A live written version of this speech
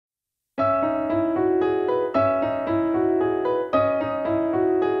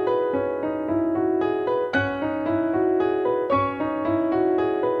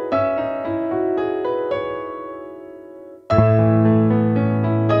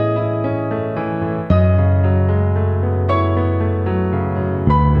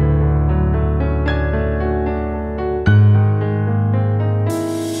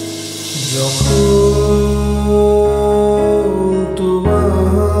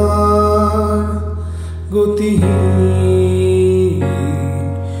গতিহীন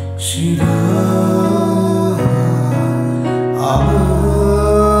শিরা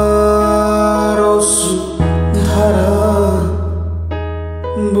আমার অশ্রু ধারা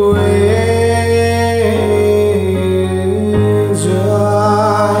বয়ে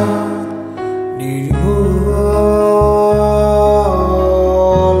যায় নির্মল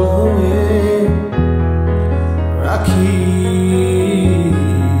হয়ে রাখি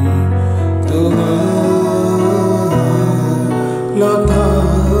তোমার লতা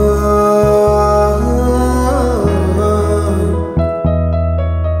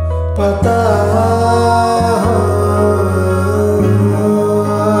পাতা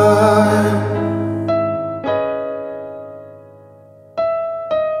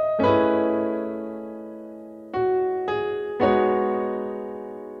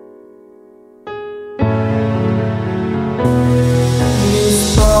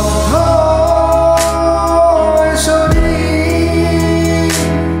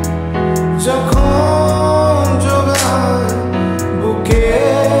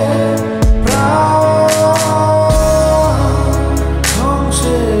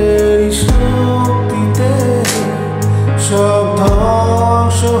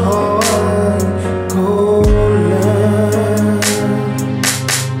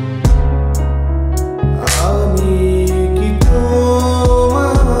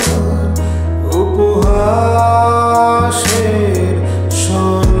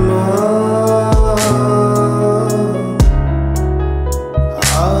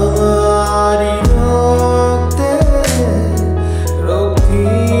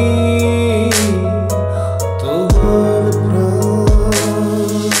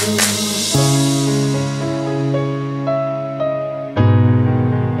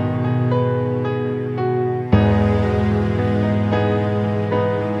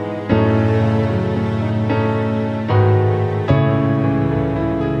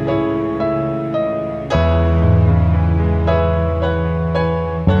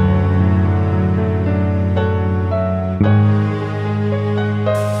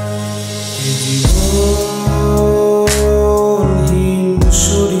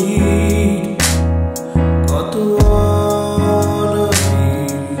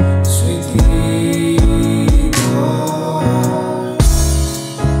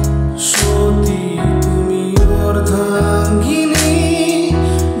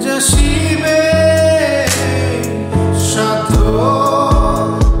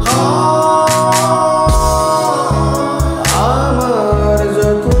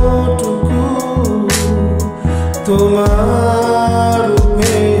তোমার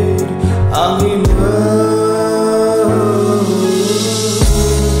রূপের আঙিনা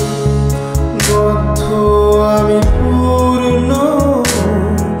বদ্ধ আমি পূর্ণ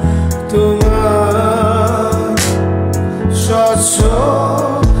তোমার স্বচ্ছ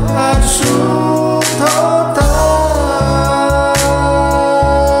আর শুদ্ধতা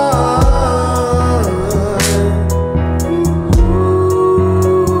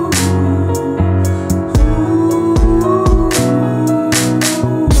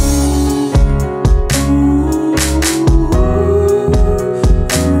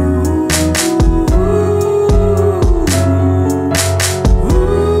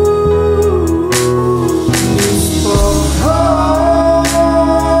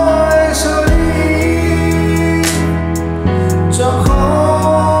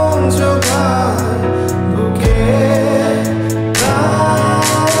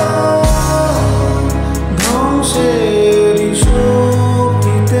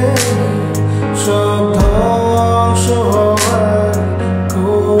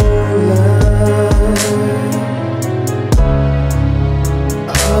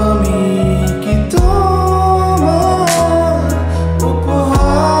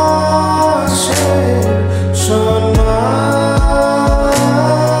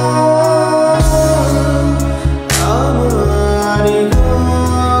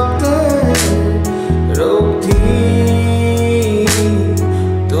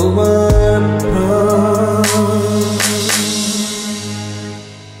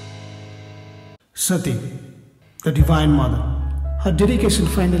Sati, the Divine Mother. Her dedication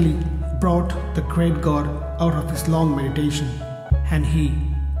finally brought the great God out of his long meditation, and he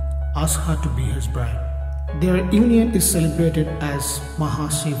asked her to be his bride. Their union is celebrated as Maha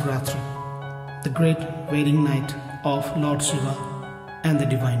Shivratri, the great wedding night of Lord Shiva and the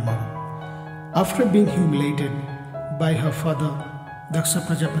Divine Mother. After being humiliated by her father Daksha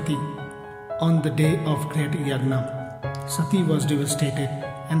Prajapati on the day of great Yagna, Sati was devastated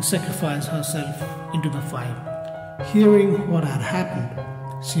and sacrificed herself into the fire. Hearing what had happened,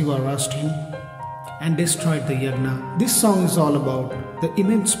 Shiva rushed in and destroyed the yagna. This song is all about the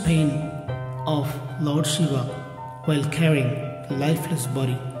immense pain of Lord Shiva while carrying the lifeless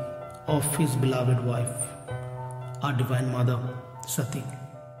body of his beloved wife, our Divine Mother, Sati.